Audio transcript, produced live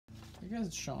you guys?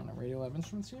 It's Sean at Radio Lab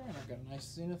Instruments here, and I've got a nice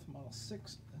Zenith Model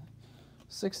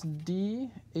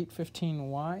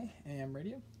 6D815Y AM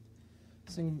radio.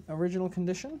 It's in original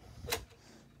condition.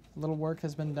 A little work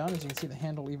has been done. As you can see, the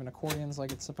handle even accordions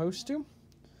like it's supposed to.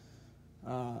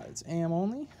 It's AM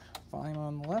only. Volume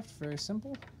on the left, very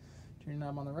simple. Tuning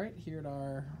knob on the right, here at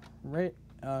our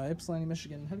Ypsilanti,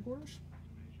 Michigan headquarters.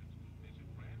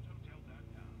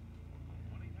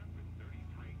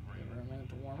 Give her a minute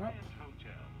to warm up.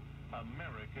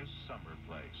 America's summer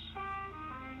place.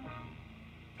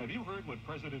 Have you heard what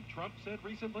President Trump said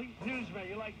recently? Newsmax,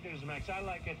 you like Newsmax. I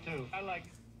like it too. I like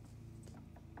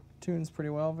Tunes pretty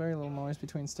well, very little noise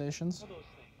between stations. all those things.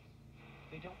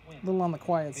 They don't win. A little on the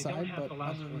quiet They don't side, have but the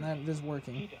last other than word. that, it is He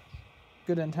working. does.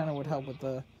 Good antenna would help with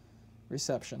the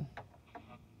reception.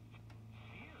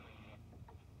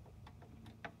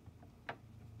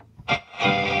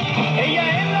 Ella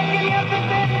es la que me hace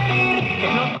sentir que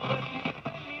no puedo vivir.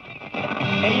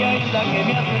 Ella es la que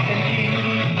me hace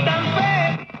sentir tan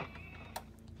feliz.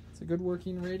 It's a good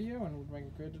working radio and would make a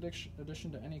good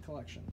addition to any collection.